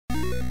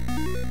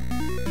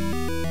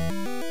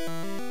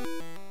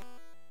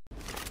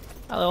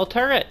A little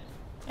turret.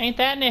 Ain't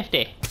that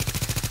nifty?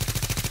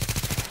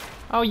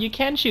 Oh, you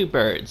can shoot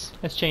birds.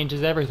 This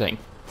changes everything.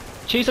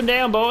 Chase them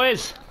down,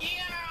 boys!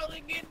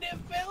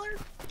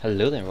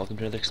 Hello there, and welcome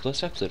to another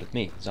exclusive episode with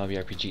me,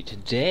 ZombieRPGee.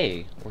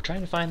 Today, we're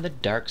trying to find the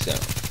Dark Zone.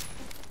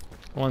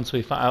 Once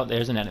we find... Oh,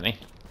 there's an enemy.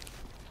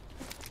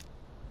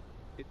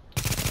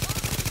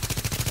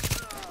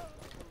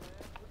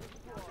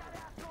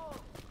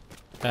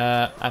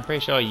 I'm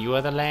pretty sure you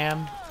are the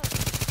lamb.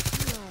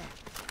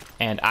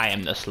 And I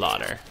am the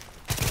slaughter.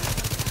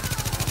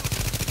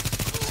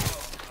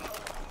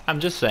 I'm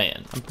just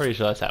saying. I'm pretty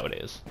sure that's how it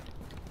is.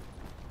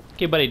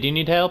 Okay, buddy, do you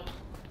need help?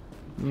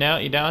 No,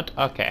 you don't?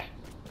 Okay.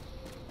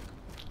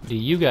 Do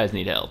you guys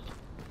need help?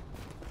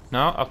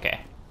 No?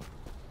 Okay.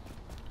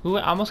 Ooh,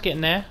 we're almost getting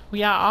there.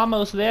 We are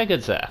almost there,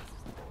 good sir.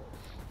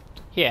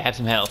 Here, have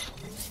some health.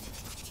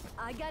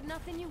 I got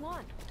nothing you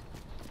want.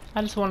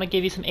 I just want to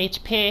give you some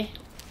HP.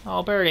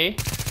 Oh, birdie.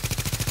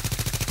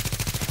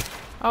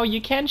 Oh, you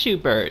can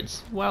shoot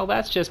birds. Well,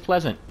 that's just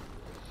pleasant.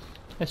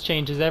 This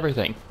changes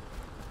everything.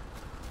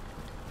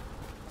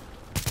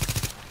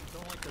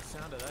 Don't like the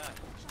sound of that.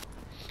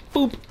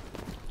 Boop.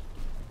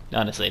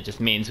 Honestly, it just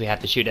means we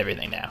have to shoot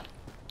everything now.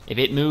 If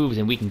it moves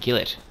and we can kill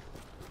it,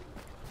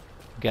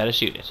 we gotta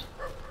shoot it.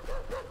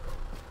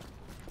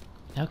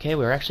 Okay,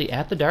 we're actually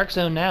at the Dark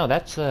Zone now.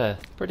 That's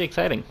pretty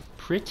exciting.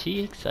 Pretty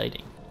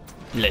exciting.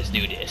 Let's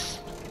do this.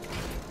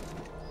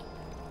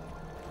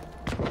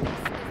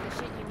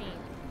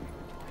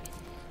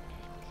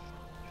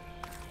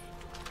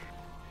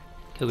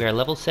 Okay, we are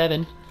level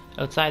 7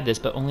 outside this,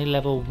 but only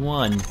level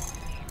 1 inside.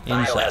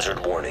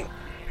 Biohazard warning.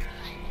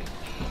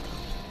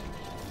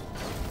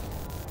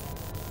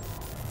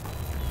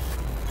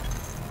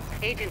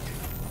 Agent,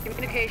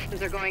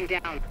 communications are going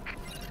down.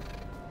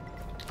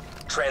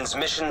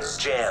 Transmissions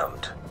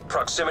jammed.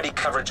 Proximity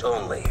coverage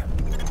only.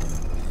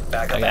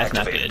 Backup Okay, that's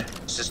not activated.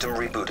 good. System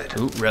rebooted.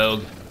 Ooh,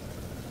 rogue.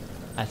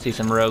 I see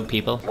some rogue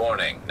people.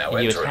 Warning. Now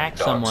If you entering attack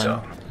Dark someone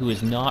Zone. who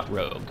is not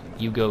rogue,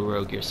 you go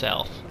rogue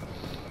yourself.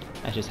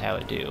 That's just how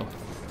it do.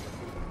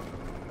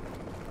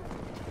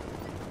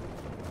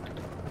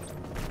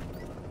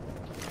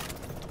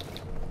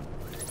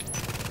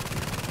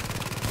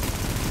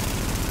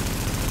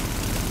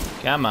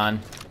 Come on.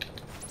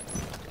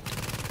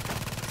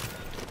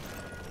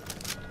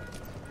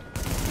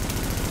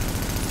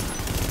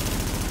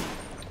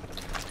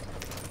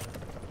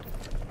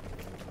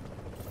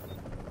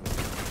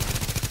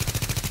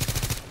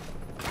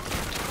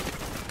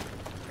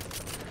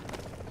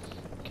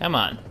 Come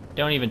on.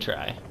 Don't even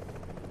try.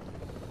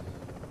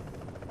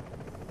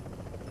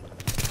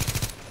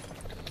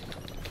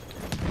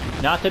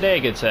 Not today,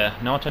 good sir.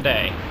 Not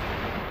today.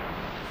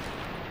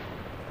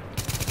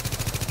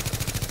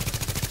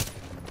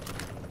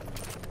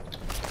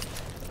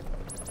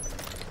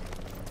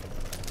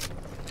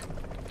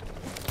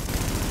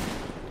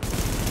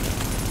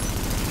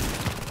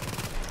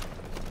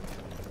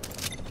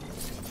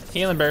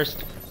 Healing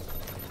burst.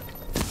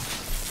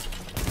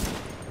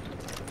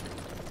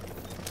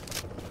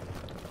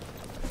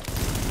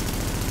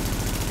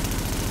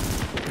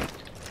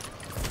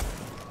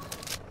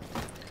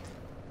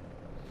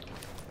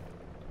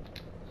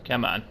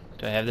 Come on.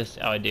 Do I have this?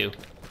 Oh, I do.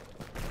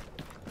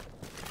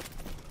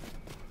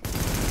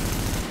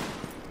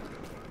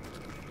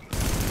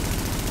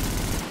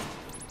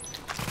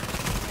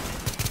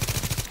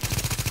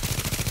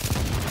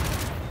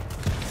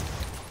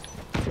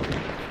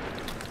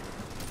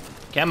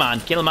 Come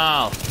on, kill them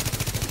all.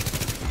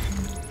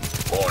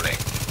 Warning.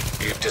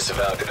 You've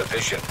disavowed the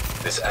division.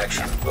 This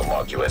action will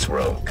mark you as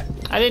rogue.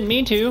 I didn't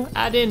mean to.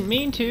 I didn't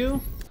mean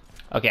to.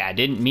 Okay, I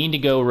didn't mean to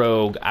go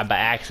rogue. I by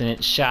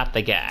accident shot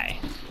the guy.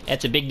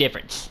 That's a big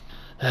difference.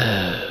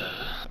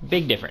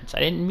 Big difference. I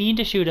didn't mean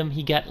to shoot him.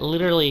 He got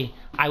literally...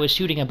 I was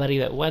shooting a buddy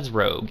that was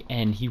rogue,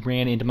 and he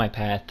ran into my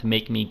path to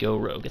make me go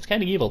rogue. It's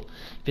kind of evil,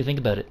 if you think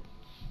about it.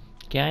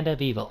 Kind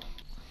of evil.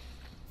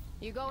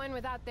 You go in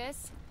without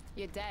this,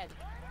 you're dead.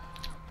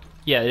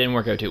 Yeah, it didn't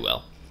work out too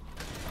well.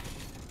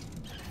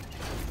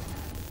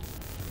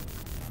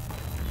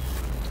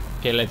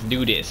 Okay, let's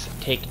do this.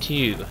 Take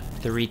 2.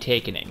 The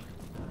retakening.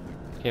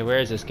 Okay, where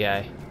is this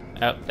guy?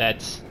 Oh,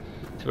 that's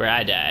where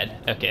I died.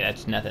 Okay,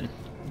 that's nothing.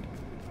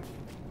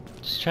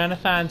 Just trying to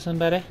find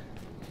somebody.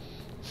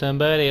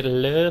 Somebody to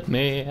love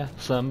me.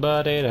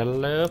 Somebody to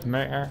love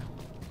me.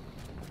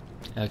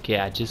 Okay,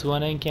 I just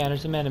want to encounter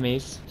some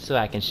enemies so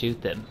I can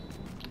shoot them.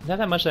 Is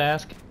that much to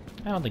ask?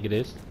 I don't think it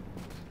is.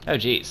 Oh,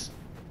 jeez.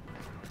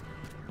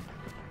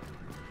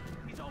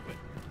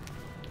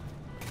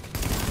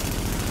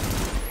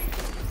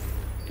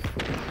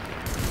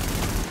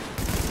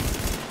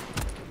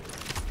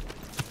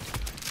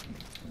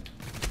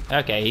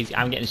 Okay,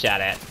 I'm getting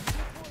shot at.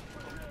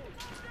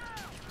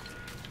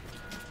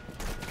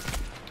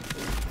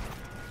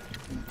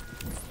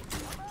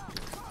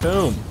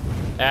 Boom.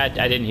 I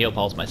didn't heal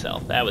pulse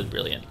myself. That was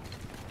brilliant.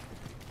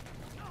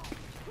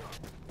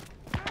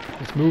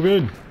 Let's move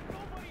in.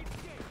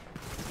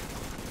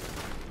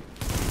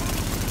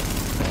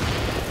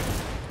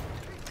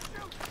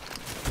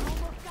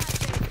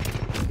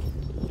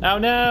 Oh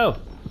no!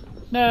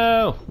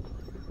 No!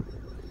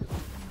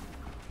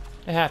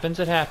 It happens,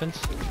 it happens.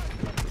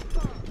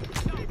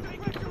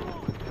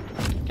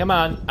 Come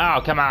on.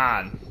 Oh, come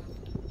on!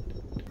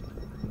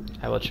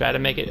 I will try to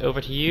make it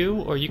over to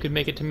you, or you could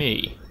make it to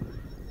me.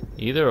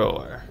 Either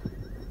or.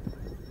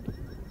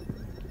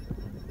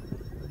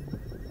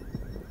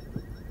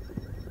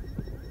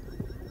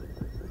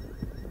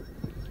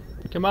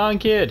 Come on,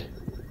 kid.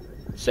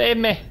 Save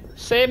me.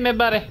 Save me,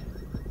 buddy.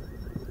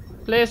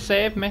 Please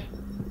save me.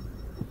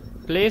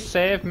 Please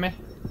save me.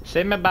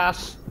 Save me,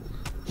 boss.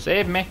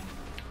 Save me.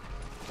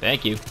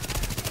 Thank you.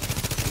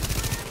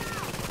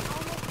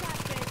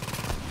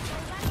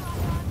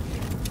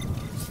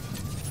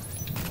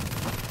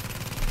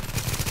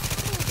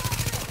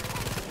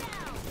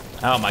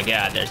 Oh my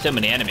god, there's so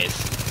many enemies.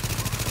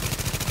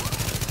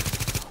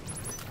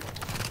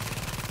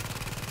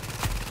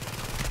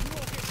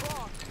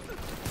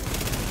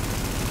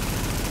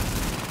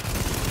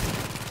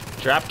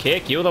 Drop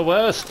kick, you're the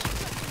worst.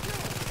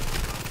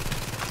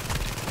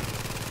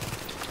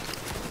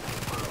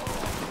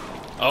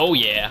 Oh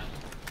yeah.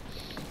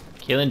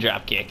 Killing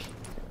drop kick.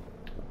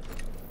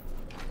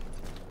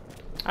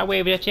 I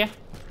waved at you.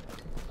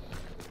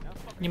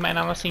 You might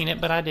not have seen it,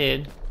 but I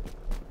did.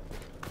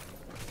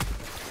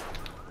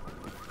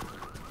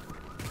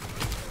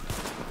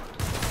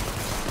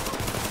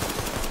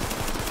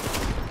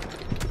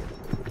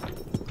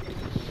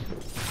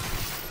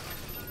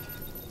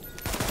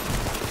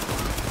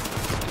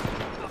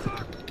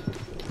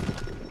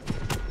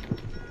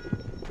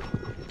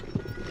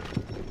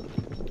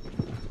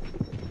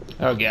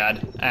 Oh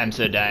god, I'm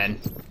so dying.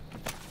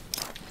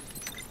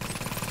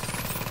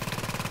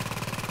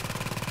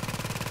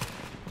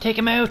 Take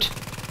him out!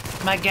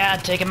 My god,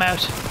 take him out!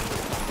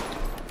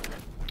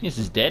 This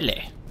is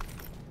deadly.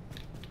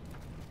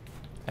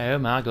 Oh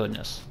my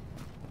goodness.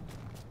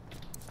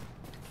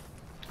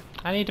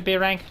 I need to be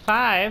rank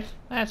 5?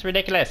 That's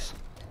ridiculous.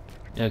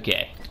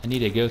 Okay, I need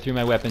to go through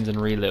my weapons and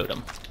reload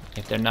them.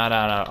 If they're not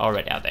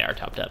already out, they are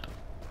topped up.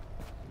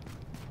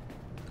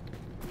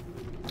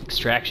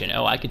 Extraction.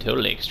 Oh, I could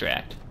totally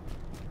extract.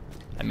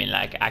 I mean,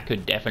 like, I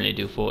could definitely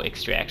do full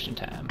extraction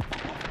time.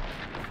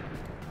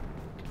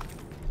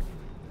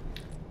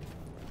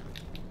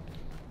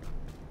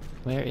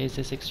 Where is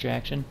this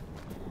extraction?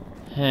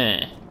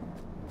 Huh.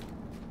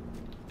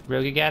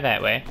 Rogue guy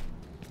that way.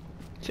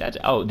 See,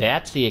 oh,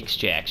 that's the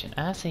extraction.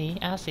 I see,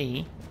 I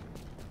see.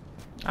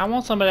 I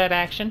want some of that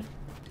action.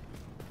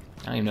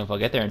 I don't even know if I'll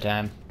get there in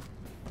time.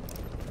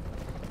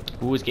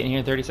 Ooh, it's getting here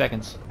in 30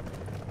 seconds.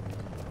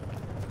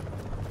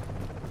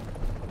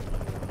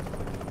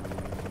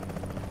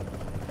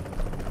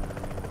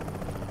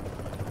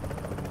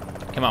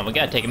 Come on, we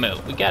gotta take them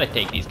out. We gotta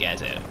take these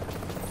guys out.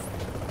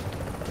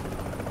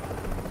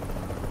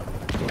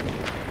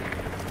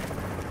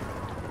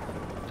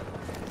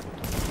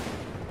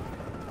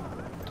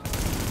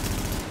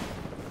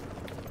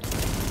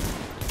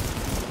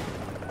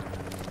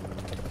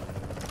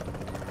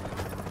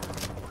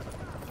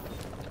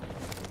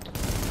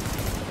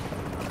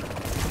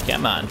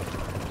 Come on.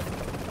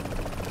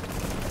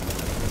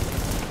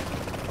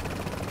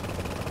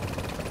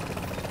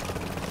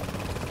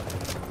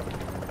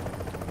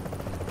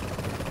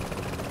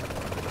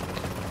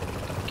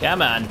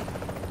 Come on.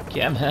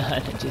 Come on. I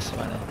just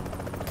wanna...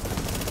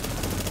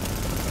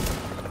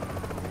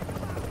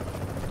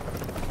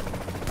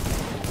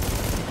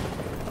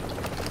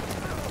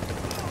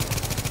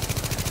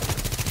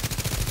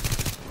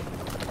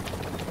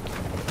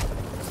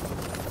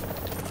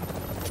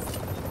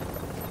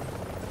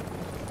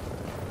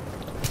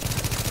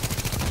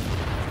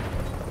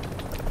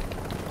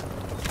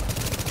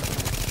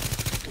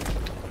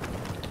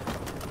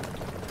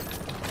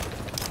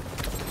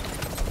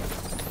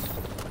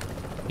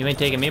 You ain't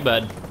taking me,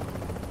 bud.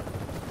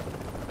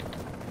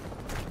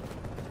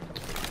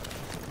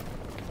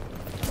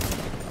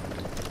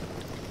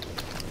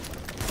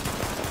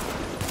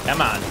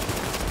 Come on.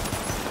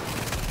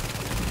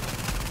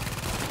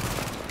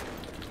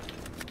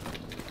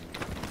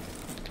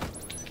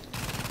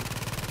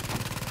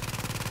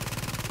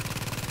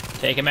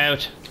 Take him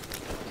out.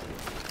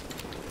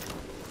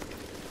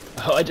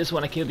 Oh, I just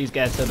want to kill these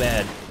guys so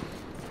bad.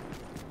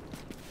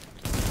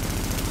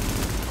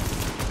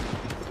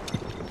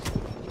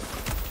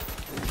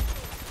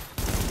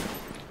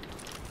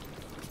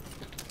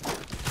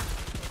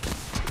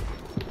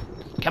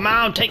 Come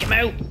on, take him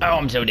out! Oh,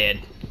 I'm so dead.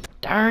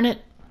 Darn it.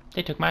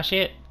 They took my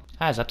shit.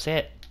 I was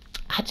upset.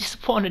 I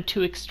just wanted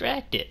to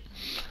extract it.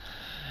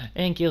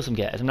 And kill some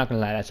guys. I'm not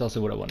gonna lie, that's also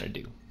what I wanted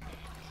to do.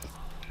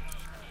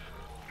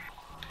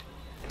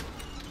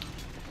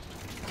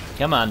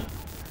 Come on.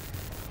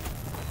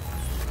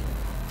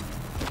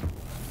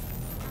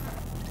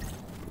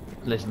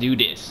 Let's do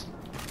this.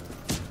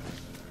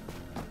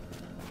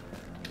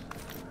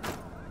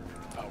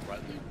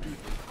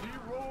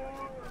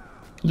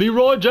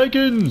 Leroy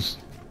Jenkins!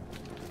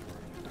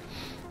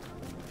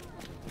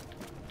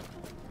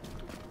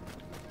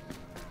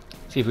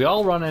 See, if we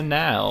all run in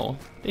now,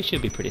 they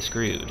should be pretty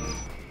screwed.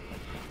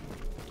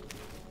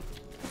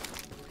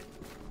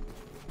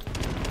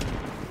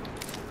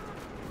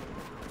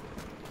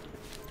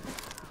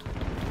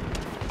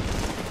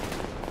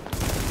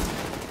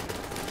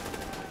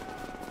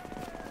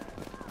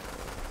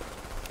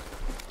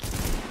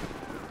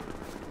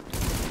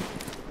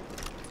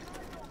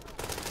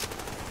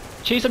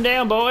 Chase them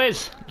down,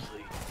 boys.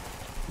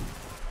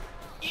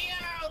 Yeah,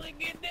 look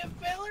at them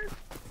fellers.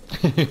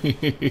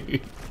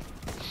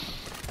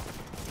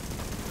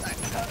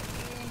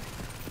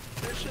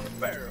 Fish in the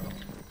barrel.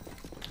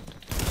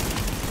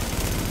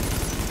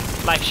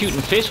 Like shooting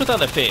fish with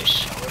other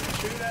fish. Wouldn't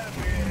shoot at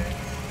me.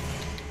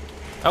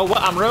 Oh,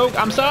 what? I'm rogue.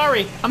 I'm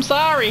sorry. I'm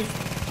sorry.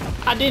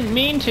 I didn't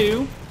mean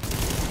to.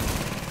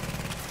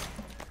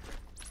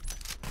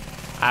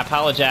 I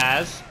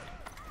apologize.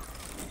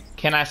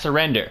 Can I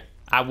surrender?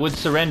 I would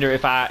surrender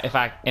if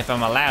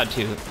I'm allowed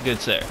to, good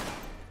sir.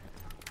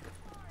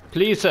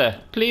 Please, sir.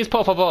 Please,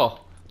 por favor.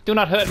 Do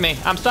not hurt me.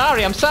 I'm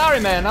sorry,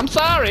 man. I'm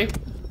sorry.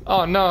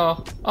 Oh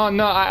no. Oh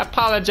no, I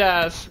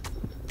apologize.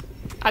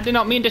 I did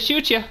not mean to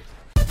shoot you.